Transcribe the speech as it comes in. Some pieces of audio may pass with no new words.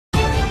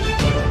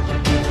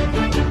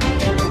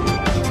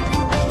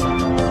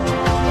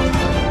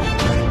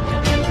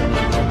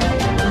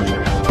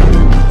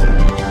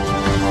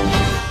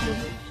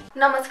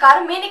नमस्कार,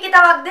 मी Nikita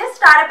Wagde.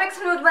 Star apex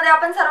news मध्ये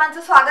आपण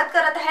सर्वांचं स्वागत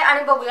करत आहे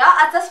आणि बघूया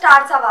आजचा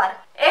स्टारचा वार.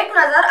 एक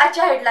नजर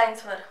आजच्या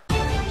हेडलाईन्सवर.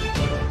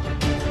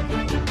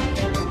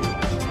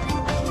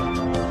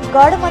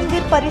 गड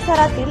मंदिर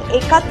परिसरातील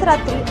एकाच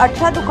रात्री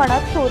 18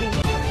 दुकानात चोरी.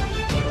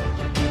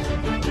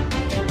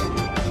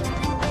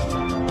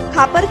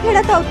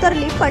 खापरखेड्यात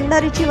अवतरली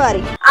पंढरीची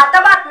वारी. आता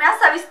बातम्या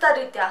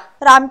सविस्तररित्या.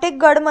 रामटेक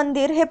गड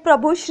मंदिर हे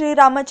प्रभू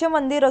श्रीरामाचे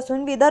मंदिर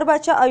असून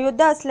विदर्भाच्या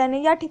अयोध्या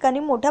असल्याने या ठिकाणी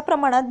मोठ्या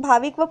प्रमाणात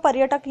भाविक व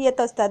पर्यटक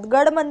येत असतात.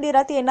 गड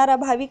मंदिरात येणाऱ्या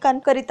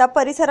भाविकांकरिता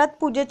परिसरात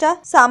पूजेच्या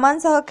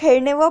सामानासह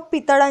खेळणे व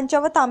पितळांच्या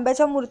व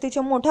तांब्याच्या मूर्तीचे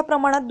मोठ्या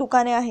प्रमाणात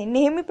दुकाने आहे.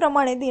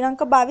 नेहमीप्रमाणे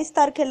दिनांक 22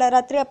 तारखेला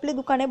रात्री आपली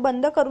दुकाने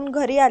बंद करून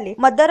घरी आले.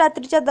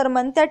 मध्यरात्रीच्या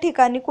दरम्यान त्या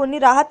ठिकाणी कोणी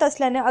राहत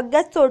असल्याने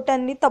अज्ञात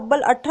चोरट्यांनी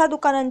तब्बल 18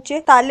 दुकानांचे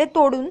ताले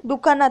तोडून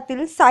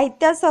दुकानातील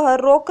साहित्यासह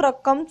रोख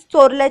रक्कम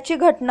चोरल्याची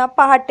घटना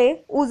पहाटे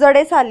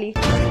उजळेस आली.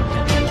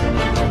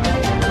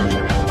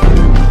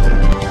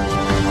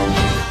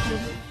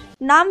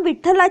 नाम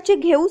विठ्ठलाचे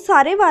घेऊ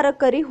सारे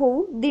वारकरी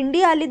होऊ,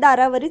 दिंडी आली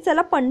दारावरी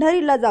चला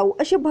पंढरीला जाऊ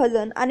असे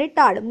भजन आणि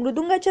टाळ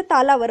मृदुंगाच्या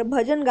तालावर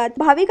भजन गात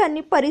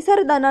भाविकांनी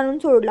परिसर दणाणून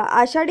सोडला.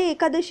 आषाढी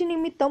एकादशी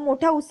निमित्त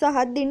मोठ्या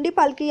उत्साहात दिंडी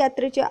पालखी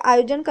यात्रेचे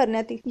आयोजन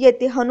करण्यात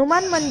येते.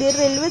 हनुमान मंदिर,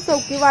 रेल्वे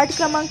चौकी, वार्ड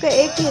क्रमांक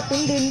 1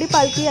 येथून दिंडी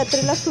पालखी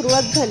यात्रेला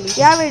सुरुवात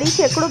झाली. यावेळी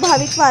शेकडो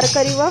भाविक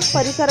वारकरी व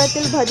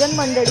परिसरातील भजन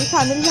मंडळी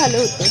सामील झाले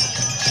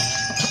होते.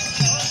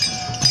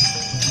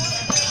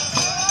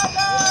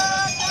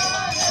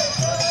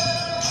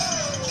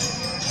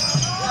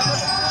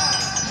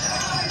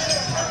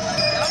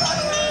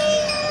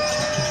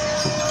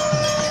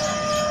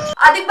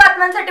 अधिक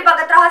बातम्यांसाठी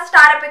बघत रहा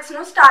स्टार एपेक्स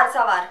न्यूज,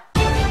 स्टारचा वार.